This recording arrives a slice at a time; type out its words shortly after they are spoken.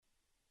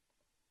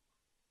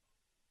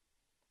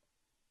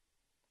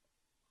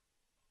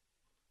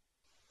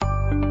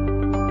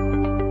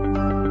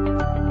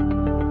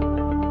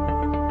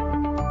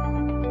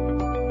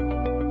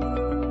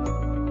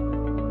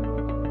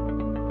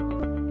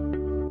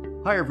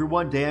Hi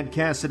everyone, Dan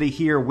Cassidy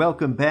here.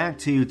 Welcome back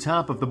to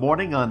Top of the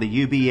Morning on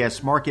the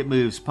UBS Market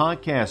Moves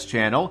podcast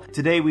channel.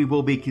 Today we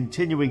will be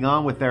continuing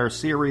on with our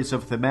series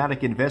of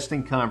thematic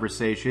investing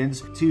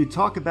conversations to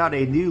talk about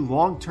a new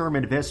long-term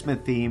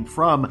investment theme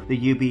from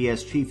the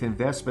UBS Chief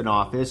Investment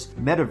Office,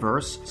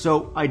 Metaverse.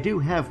 So I do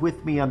have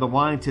with me on the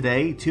line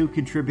today two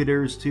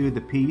contributors to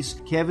the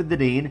piece, Kevin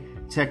Dennean,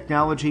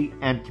 Technology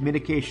and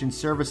Communications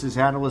Services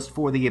Analyst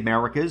for the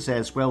Americas,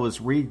 as well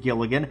as Reid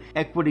Gilligan,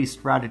 Equity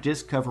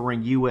Strategist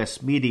covering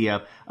U.S.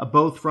 media,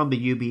 both from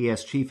the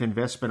UBS Chief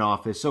Investment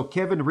Office. So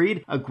Kevin,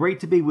 Reid,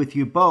 great to be with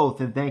you both,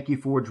 and thank you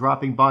for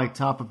dropping by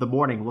Top of the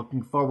Morning.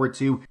 Looking forward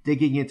to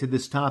digging into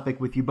this topic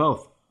with you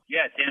both.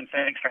 Yeah, Dan,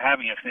 thanks for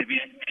having us. Maybe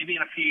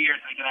in a few years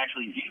we can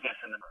actually do this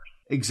in the Metaverse.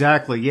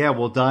 Exactly. Yeah,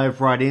 we'll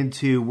dive right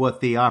into what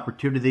the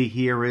opportunity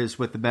here is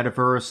with the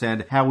Metaverse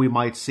and how we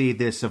might see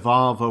this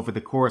evolve over the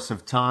course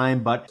of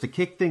time. But to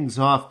kick things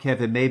off,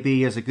 Kevin,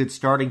 maybe as a good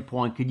starting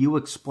point, could you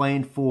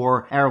explain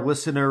for our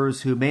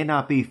listeners who may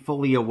not be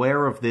fully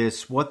aware of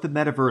this, what the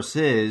Metaverse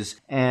is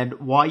and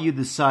why you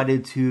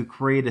decided to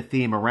create a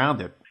theme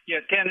around it? Yeah,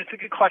 Dan, it's a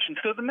good question.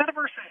 So the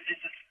Metaverse is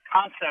this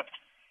concept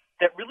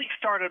that really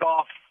started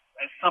off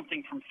as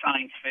something from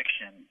science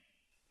fiction.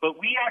 But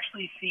we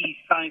actually see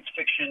science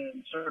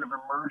fiction sort of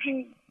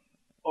emerging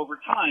over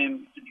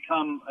time to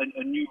become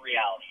a new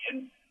reality.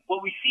 And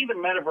what we see the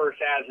Metaverse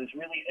as is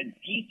really a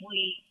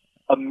deeply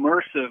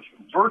immersive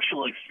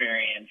virtual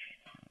experience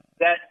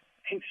that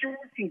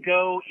consumers can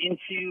go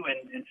into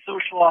and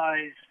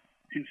socialize,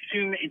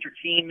 consume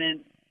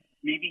entertainment,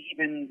 maybe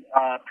even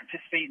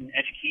participate in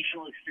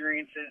educational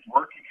experiences,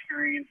 work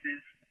experiences.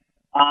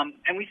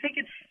 And we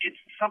think it's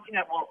something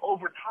that will,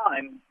 over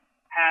time,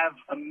 have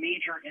a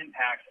major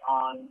impact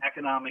on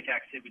economic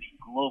activity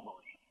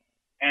globally.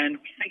 And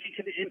we think it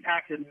could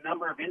impact a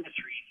number of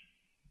industries,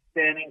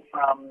 spanning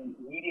from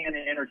media and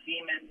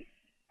entertainment,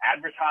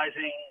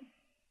 advertising,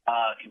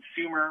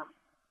 consumer,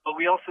 but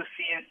we also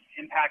see it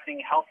impacting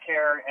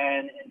healthcare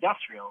and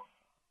industrial.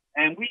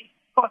 And we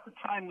thought the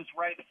time was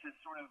right to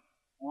sort of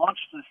launch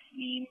this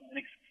theme and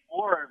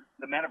explore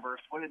the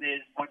Metaverse, what it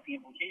is, what the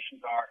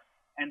implications are,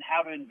 and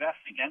how to invest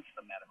against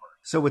the Metaverse.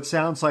 So it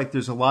sounds like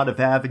there's a lot of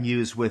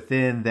avenues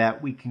within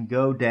that we can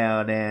go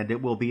down, and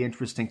it will be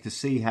interesting to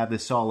see how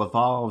this all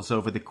evolves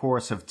over the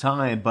course of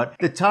time. But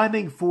the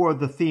timing for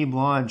the theme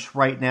launch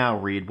right now,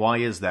 Reid, why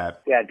is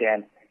that? Yeah,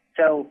 Dan.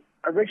 So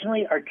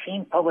originally our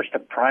team published a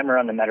primer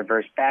on the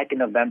Metaverse back in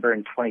November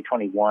in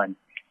 2021.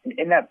 And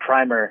in that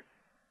primer,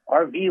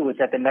 our view was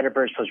that the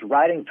Metaverse was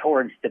riding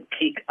towards the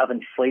peak of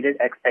inflated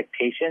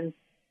expectations,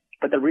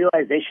 but the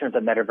realization of the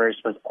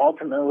Metaverse was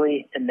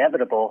ultimately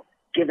inevitable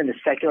given the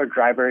secular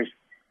drivers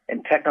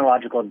and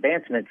technological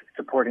advancements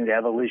supporting the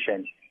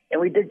evolution. And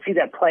we did see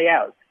that play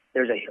out.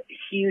 There's a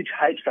huge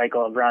hype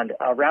cycle around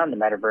the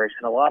Metaverse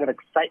and a lot of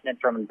excitement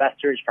from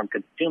investors, from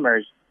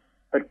consumers.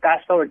 But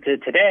fast forward to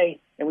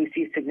today, and we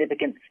see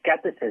significant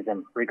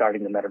skepticism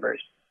regarding the Metaverse.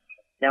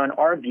 Now, in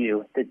our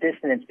view, the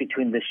dissonance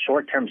between this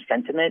short-term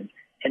sentiment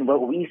and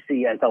what we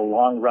see as the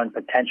long-run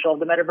potential of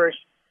the Metaverse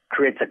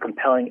creates a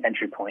compelling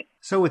entry point.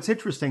 So it's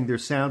interesting. There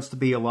sounds to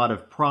be a lot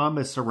of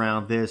promise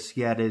around this,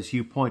 yet as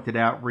you pointed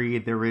out,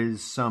 Reid, there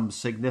is some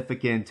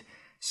significant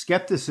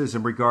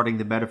skepticism regarding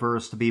the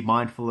Metaverse to be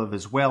mindful of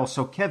as well.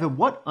 So Kevin,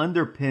 what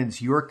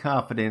underpins your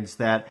confidence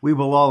that we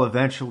will all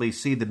eventually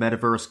see the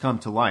Metaverse come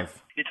to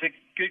life? It's a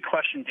good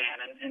question, Dan.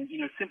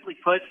 And simply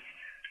put,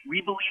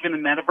 we believe in the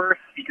Metaverse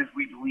because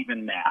we believe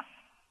in math.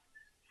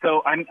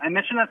 So I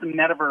mentioned that the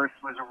Metaverse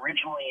was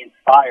originally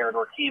inspired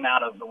or came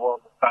out of the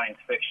world of science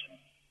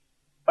fiction.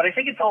 But I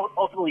think it's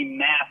ultimately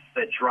math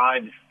that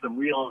drives the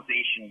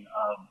realization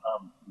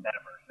of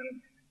Metaverse.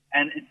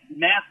 And it's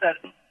math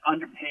that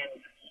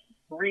underpins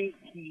three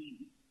key,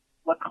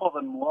 let's call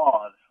them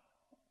laws,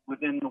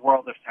 within the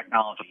world of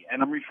technology.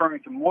 And I'm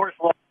referring to Moore's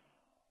Law,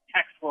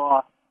 Tex's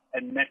Law,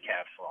 and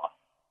Metcalfe's Law.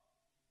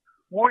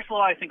 Moore's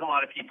Law, I think a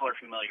lot of people are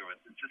familiar with.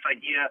 It's this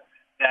idea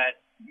that,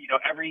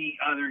 every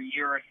other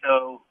year or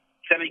so,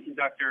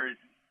 semiconductors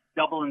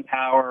double in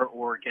power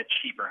or get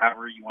cheaper,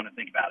 however you want to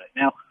think about it.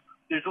 Now,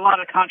 there's a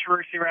lot of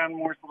controversy around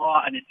Moore's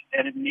Law, and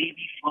it may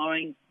be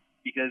slowing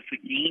because the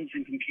gains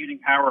in computing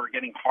power are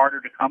getting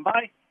harder to come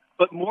by.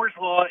 But Moore's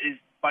Law is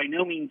by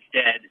no means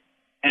dead,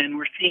 and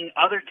we're seeing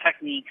other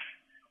techniques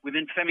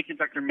within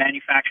semiconductor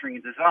manufacturing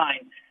and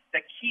design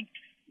that keeps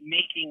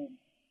making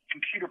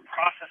computer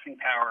processing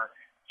power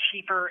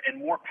cheaper and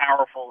more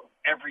powerful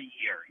every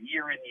year in,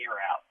 year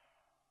out.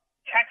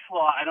 Tex's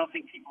Law, I don't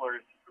think people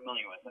are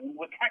familiar with. And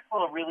what Tex's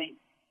Law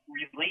really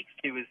relates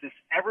to is this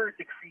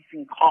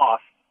ever-decreasing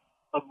cost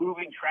of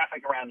moving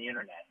traffic around the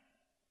internet.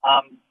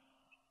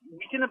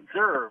 We can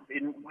observe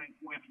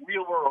with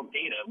real-world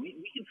data, we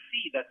can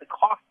see that the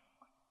cost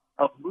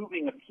of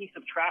moving a piece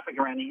of traffic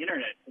around the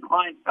internet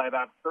declines by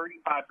about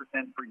 35%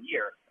 per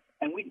year.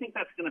 And we think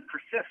that's going to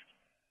persist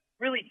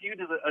really due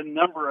to a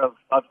number of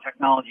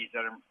technologies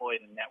that are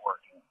employed in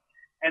networking.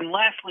 And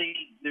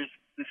lastly, there's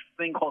this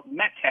thing called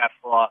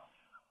Metcalfe's Law,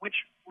 which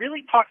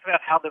really talks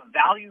about how the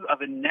value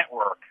of a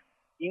network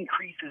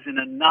increases in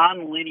a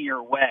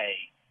nonlinear way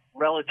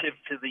relative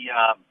to the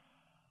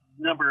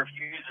number of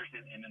users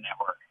in the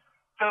network.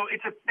 So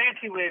it's a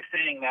fancy way of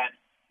saying that,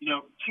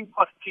 2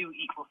 plus 2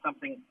 equals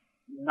something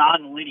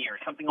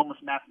non-linear, something almost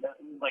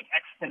like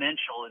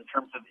exponential in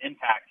terms of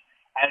impact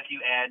as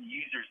you add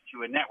users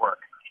to a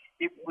network.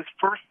 It was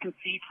first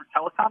conceived for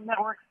telecom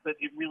networks, but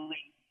we really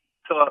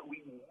saw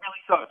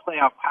it play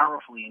out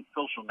powerfully in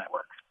social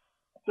networks.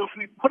 So if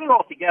we put it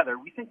all together,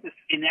 we think this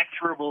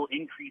inexorable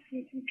increase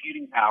in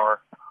computing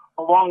power,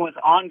 along with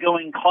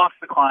ongoing cost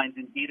declines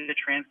in data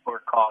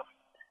transport costs,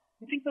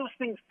 we think those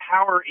things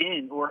power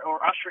in or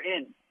usher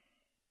in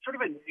sort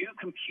of a new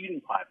computing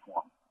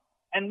platform.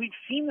 And we've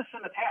seen this in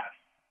the past.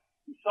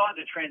 We saw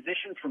the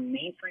transition from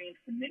mainframes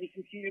to mini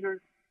computers,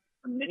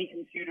 from mini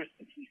computers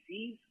to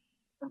PCs,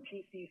 from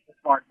PCs to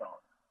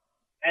smartphones.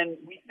 And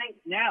we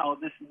think now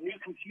this new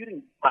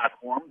computing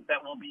platform that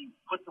will be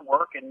put to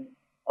work and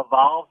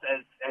evolved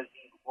as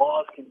these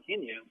laws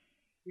continue,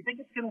 we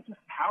think it's going to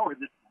just power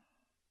this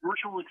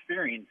virtual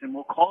experience, and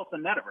we'll call it the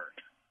Metaverse.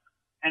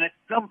 And at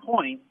some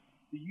point,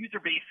 the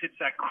user base hits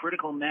that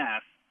critical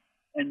mass,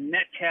 and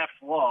Metcalfe's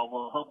law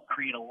will help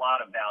create a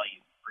lot of value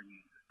for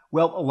users.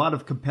 Well, a lot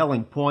of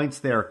compelling points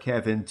there,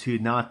 Kevin, to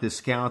not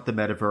discount the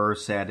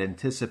metaverse and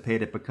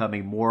anticipate it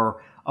becoming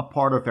more a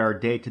part of our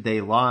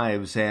day-to-day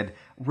lives. And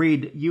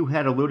Reid, you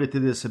had alluded to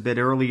this a bit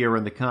earlier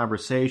in the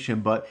conversation,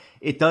 but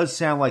it does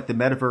sound like the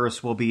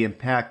metaverse will be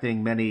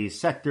impacting many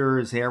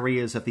sectors,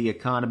 areas of the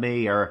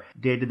economy, our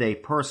day-to-day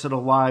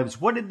personal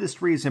lives. What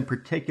industries in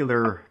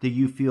particular do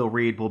you feel,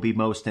 Reid, will be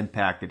most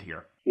impacted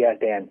here? Yeah,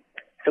 Dan.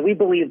 So we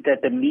believe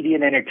that the media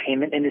and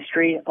entertainment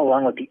industry,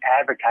 along with the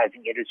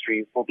advertising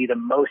industry, will be the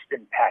most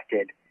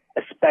impacted,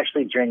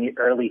 especially during the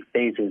early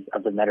phases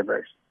of the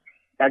metaverse.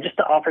 Now, just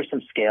to offer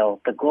some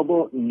scale, the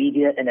global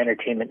media and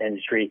entertainment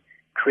industry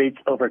creates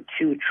over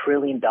 $2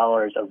 trillion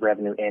of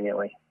revenue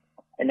annually.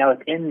 And now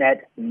within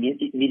that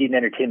media and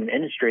entertainment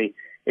industry,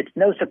 it's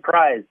no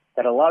surprise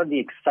that a lot of the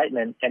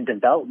excitement and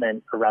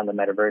development around the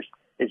metaverse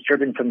is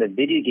driven from the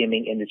video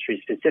gaming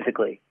industry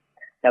specifically.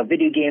 Now,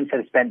 video games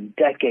have spent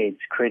decades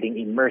creating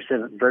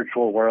immersive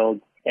virtual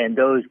worlds, and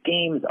those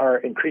games are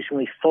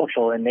increasingly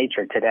social in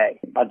nature today.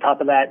 On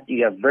top of that,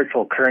 you have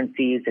virtual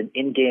currencies and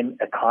in-game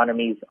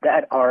economies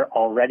that are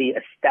already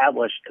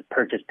established to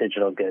purchase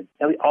digital goods.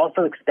 Now, we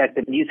also expect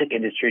the music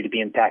industry to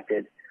be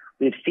impacted.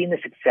 We've seen the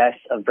success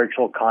of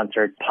virtual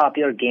concerts,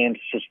 popular games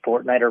such as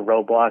Fortnite or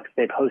Roblox.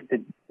 They've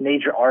hosted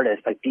major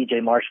artists like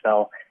DJ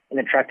Marshmello and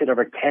attracted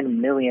over 10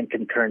 million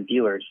concurrent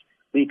viewers.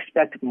 We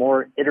expect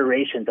more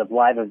iterations of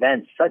live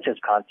events, such as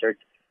concerts,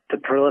 to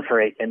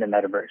proliferate in the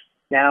metaverse.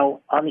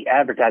 Now, on the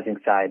advertising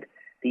side,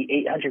 the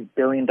 $800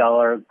 billion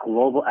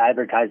global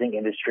advertising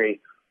industry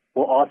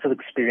will also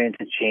experience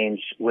a change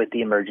with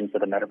the emergence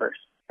of the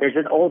metaverse. There's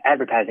an old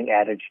advertising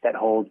adage that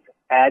holds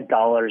ad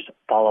dollars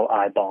follow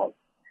eyeballs.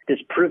 This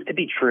proved to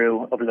be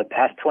true over the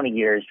past 20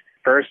 years,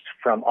 first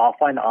from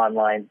offline to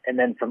online, and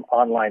then from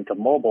online to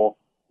mobile.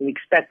 We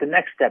expect the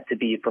next step to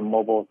be from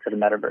mobile to the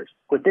metaverse.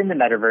 Within the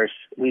metaverse,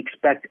 we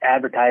expect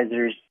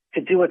advertisers to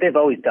do what they've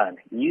always done,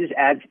 use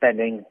ad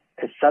spending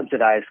to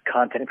subsidize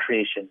content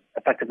creation,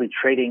 effectively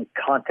trading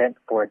content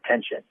for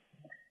attention.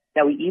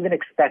 Now, we even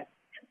expect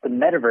the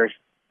metaverse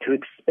to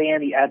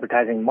expand the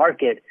advertising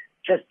market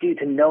just due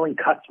to knowing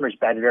customers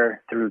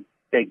better through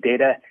big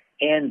data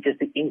and just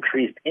the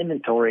increased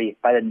inventory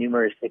by the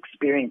numerous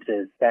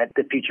experiences that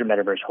the future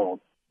metaverse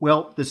holds.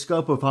 Well, the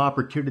scope of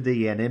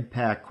opportunity and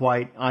impact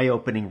quite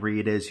eye-opening,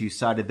 Reid, as you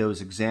cited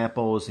those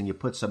examples and you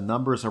put some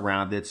numbers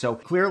around it. So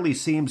clearly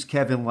seems,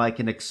 Kevin, like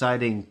an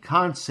exciting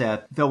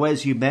concept, though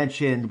as you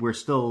mentioned, we're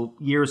still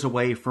years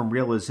away from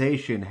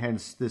realization,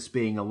 hence this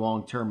being a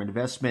long-term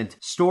investment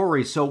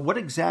story. So what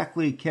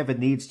exactly, Kevin,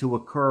 needs to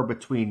occur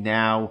between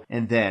now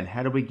and then?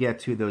 How do we get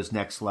to those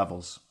next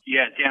levels?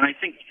 Yeah, Dan, I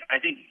think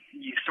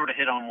you sort of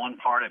hit on one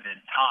part of it,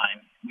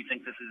 time. We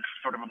think this is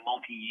sort of a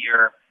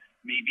multi-year,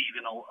 maybe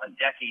even a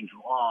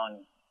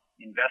decades-long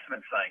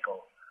investment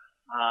cycle,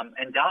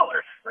 and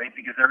dollars, right?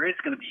 Because there is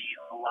going to be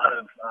a lot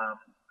of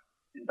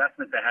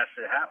investment that has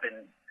to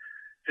happen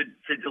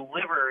to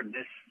deliver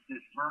this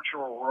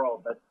virtual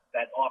world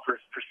that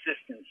offers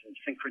persistence and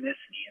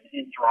synchronicity and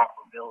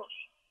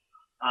interoperability.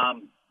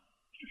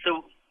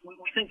 So we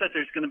think that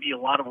there's going to be a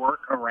lot of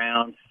work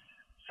around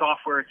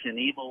software to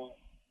enable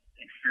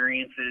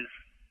experiences,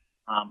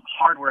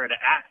 hardware to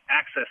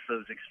access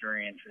those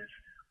experiences.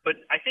 But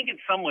I think in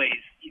some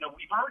ways,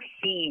 we've already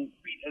seen,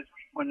 as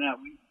we pointed out,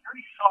 we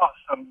already saw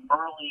some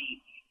early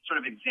sort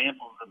of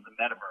examples of the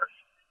metaverse.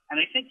 And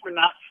I think we're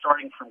not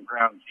starting from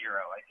ground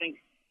zero. I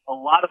think a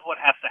lot of what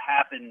has to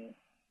happen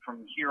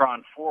from here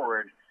on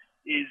forward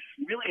is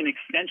really an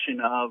extension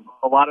of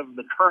a lot of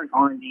the current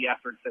R&D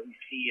efforts that we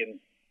see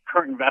and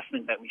current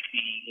investment that we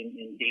see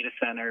in data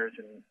centers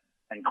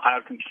and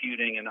cloud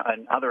computing and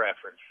other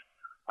efforts.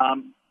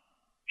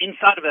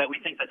 Inside of that, we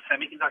think that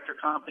semiconductor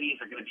companies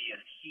are going to be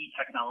a key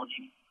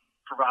technology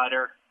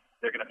provider.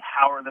 They're going to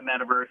power the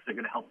metaverse. They're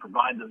going to help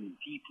provide those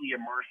deeply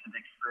immersive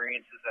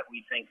experiences that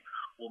we think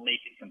will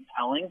make it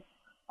compelling.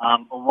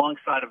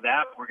 Alongside of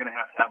that, we're going to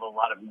have a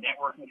lot of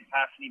networking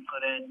capacity put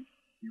in.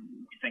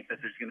 We think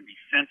that there's going to be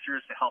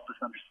sensors to help us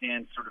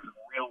understand sort of the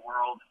real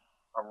world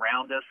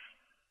around us.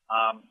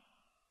 I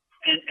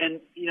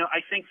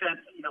think that,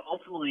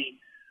 ultimately,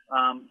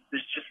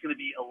 there's just going to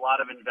be a lot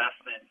of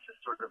investment to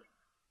sort of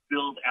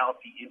build out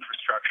the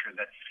infrastructure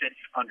that sits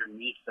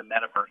underneath the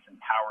metaverse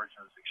and powers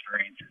those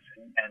experiences.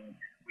 And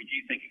we do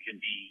think it could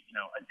be,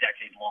 a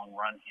decade-long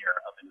run here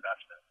of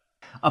investment.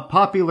 A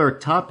popular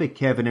topic,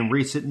 Kevin, in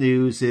recent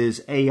news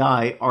is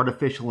AI,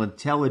 artificial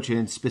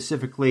intelligence,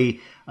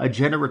 specifically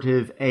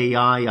generative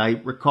AI.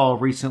 I recall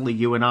recently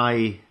you and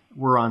I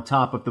were on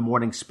Top of the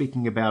Morning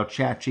speaking about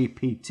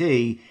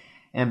ChatGPT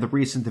and the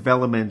recent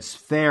developments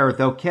there.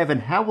 Though, Kevin,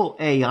 how will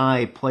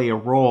AI play a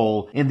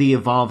role in the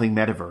evolving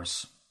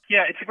metaverse?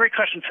 Yeah, it's a great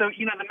question. So,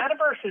 the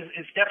metaverse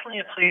is definitely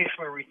a place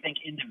where we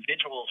think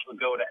individuals will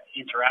go to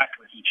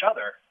interact with each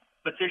other.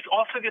 But there's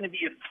also going to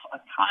be a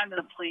time and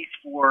a place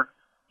for,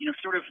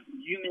 sort of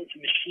human to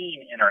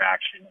machine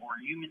interaction or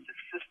human to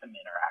system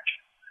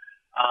interaction.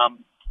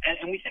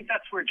 And we think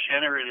that's where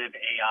generative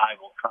AI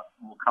will come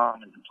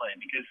into play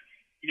because,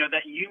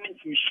 that human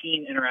to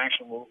machine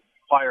interaction will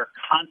require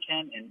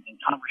content and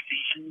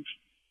conversations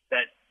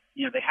that,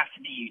 they have to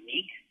be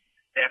unique.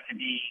 They have to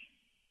be,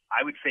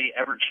 I would say,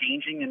 ever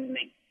changing, and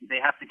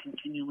they have to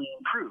continually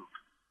improve.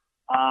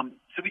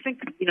 So we think,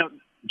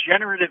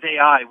 generative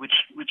AI, which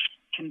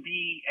can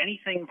be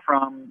anything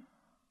from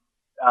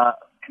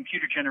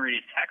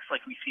computer-generated text, like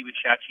we see with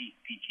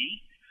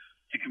ChatGPT,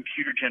 to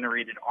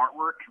computer-generated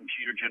artwork,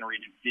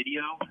 computer-generated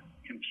video,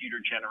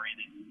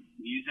 computer-generated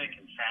music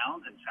and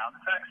sound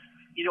effects.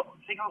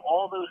 Think of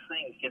all those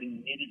things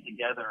getting knitted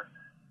together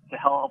to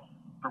help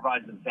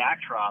provide the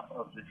backdrop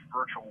of this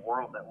virtual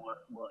world that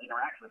we'll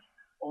interact with,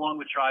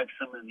 along with drive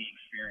some of the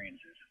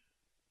experiences.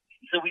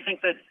 So we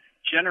think that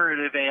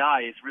generative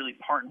AI is really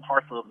part and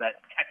parcel of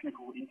that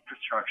technical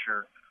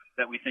infrastructure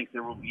that we think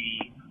there will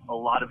be a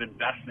lot of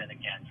investment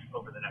against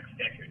over the next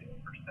decade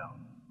or so.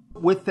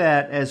 With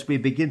that, as we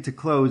begin to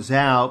close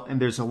out, and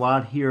there's a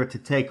lot here to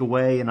take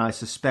away, and I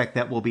suspect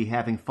that we'll be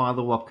having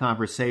follow-up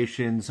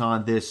conversations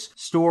on this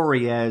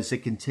story as it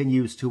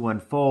continues to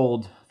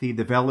unfold, the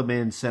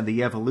developments and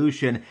the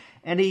evolution.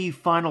 Any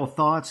final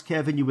thoughts,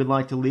 Kevin, you would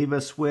like to leave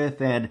us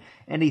with, and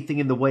anything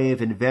in the way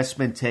of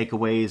investment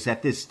takeaways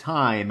at this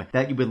time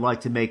that you would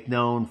like to make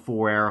known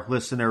for our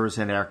listeners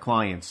and our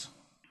clients?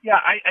 Yeah,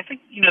 I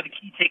think, the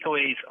key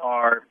takeaways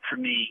are, for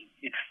me,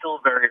 it's still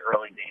very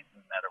early days in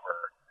the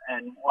metaverse.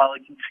 And while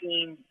it can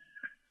seem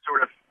sort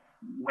of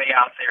way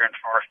out there and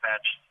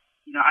far-fetched,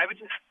 I would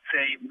just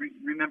say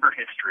remember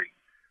history.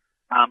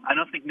 I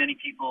don't think many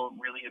people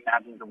really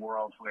imagined a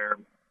world where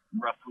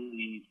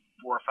roughly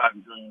 4 or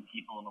 5 billion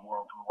people in the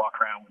world will walk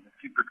around with a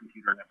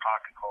supercomputer in their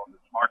pocket called a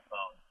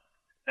smartphone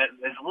that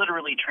has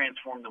literally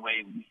transformed the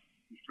way we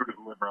sort of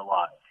live our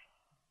lives.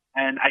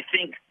 And I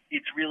think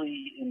it's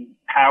really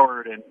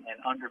empowered and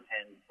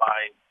underpinned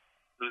by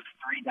those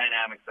three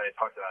dynamics that I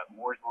talked about: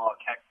 Moore's law,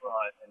 Keck's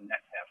law, and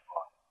Metcalfe's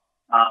law.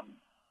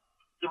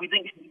 So we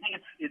think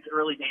it's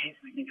early days.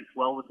 We think it's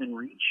well within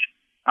reach.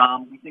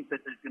 We think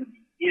that there's going to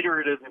be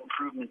iterative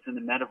improvements in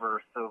the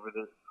metaverse over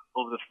the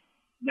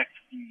next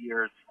few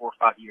years, 4 or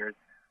 5 years.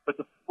 But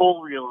the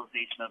full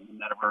realization of the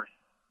metaverse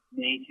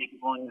may take as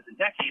long as a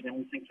decade, and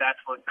we think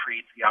that's what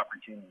creates the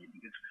opportunity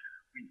because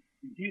we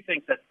do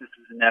think that this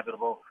is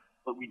inevitable.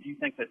 But we do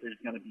think that there's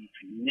going to be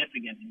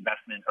significant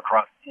investment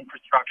across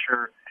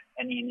infrastructure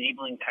and the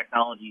enabling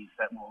technologies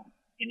that will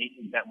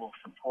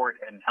support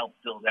and help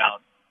build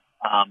out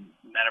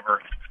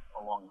metaverse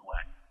along the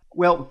way.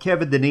 Well,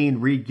 Kevin Dennean,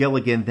 Reid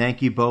Gilligan,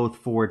 thank you both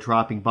for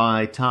dropping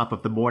by Top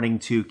of the Morning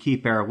to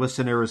keep our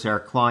listeners, our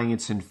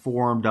clients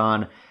informed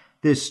on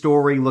this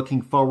story.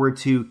 Looking forward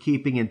to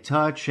keeping in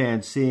touch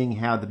and seeing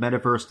how the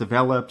metaverse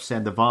develops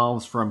and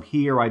evolves from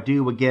here. I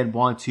do again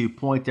want to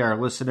point our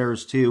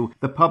listeners to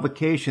the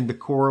publication, the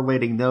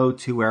correlating note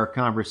to our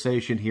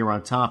conversation here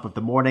on Top of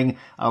the Morning,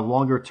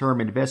 Longer Term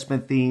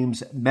Investment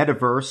Themes.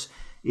 Metaverse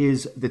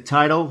is the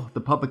title.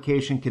 The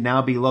publication can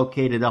now be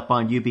located up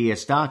on ubs.com/CIO,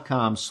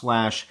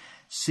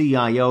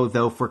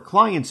 though for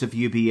clients of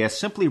UBS,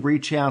 simply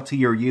reach out to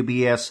your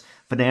UBS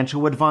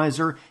financial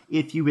advisor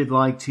if you would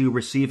like to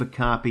receive a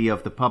copy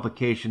of the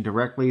publication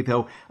directly.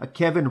 Though,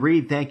 Kevin,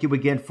 Reid, thank you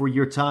again for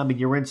your time and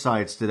your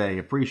insights today.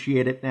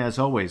 Appreciate it, as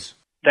always.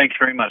 Thanks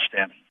very much,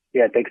 Dan.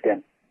 Yeah, thanks,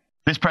 Dan.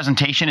 This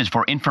presentation is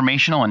for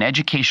informational and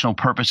educational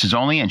purposes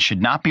only and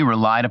should not be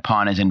relied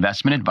upon as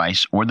investment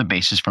advice or the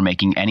basis for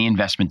making any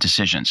investment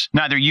decisions.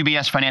 Neither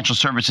UBS Financial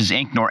Services,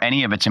 Inc. nor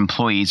any of its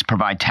employees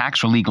provide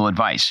tax or legal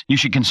advice. You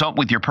should consult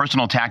with your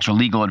personal tax or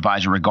legal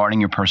advisor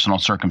regarding your personal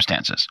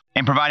circumstances.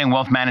 In providing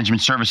wealth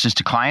management services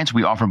to clients,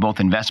 we offer both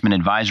investment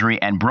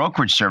advisory and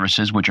brokerage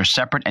services, which are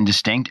separate and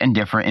distinct and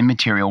differ in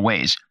material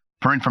ways.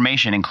 For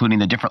information, including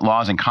the different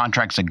laws and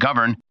contracts that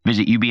govern,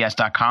 visit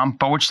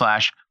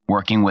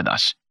ubs.com/working with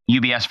us.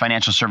 UBS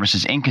Financial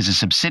Services, Inc. is a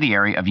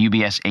subsidiary of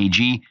UBS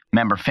AG,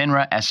 member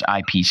FINRA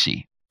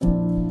SIPC.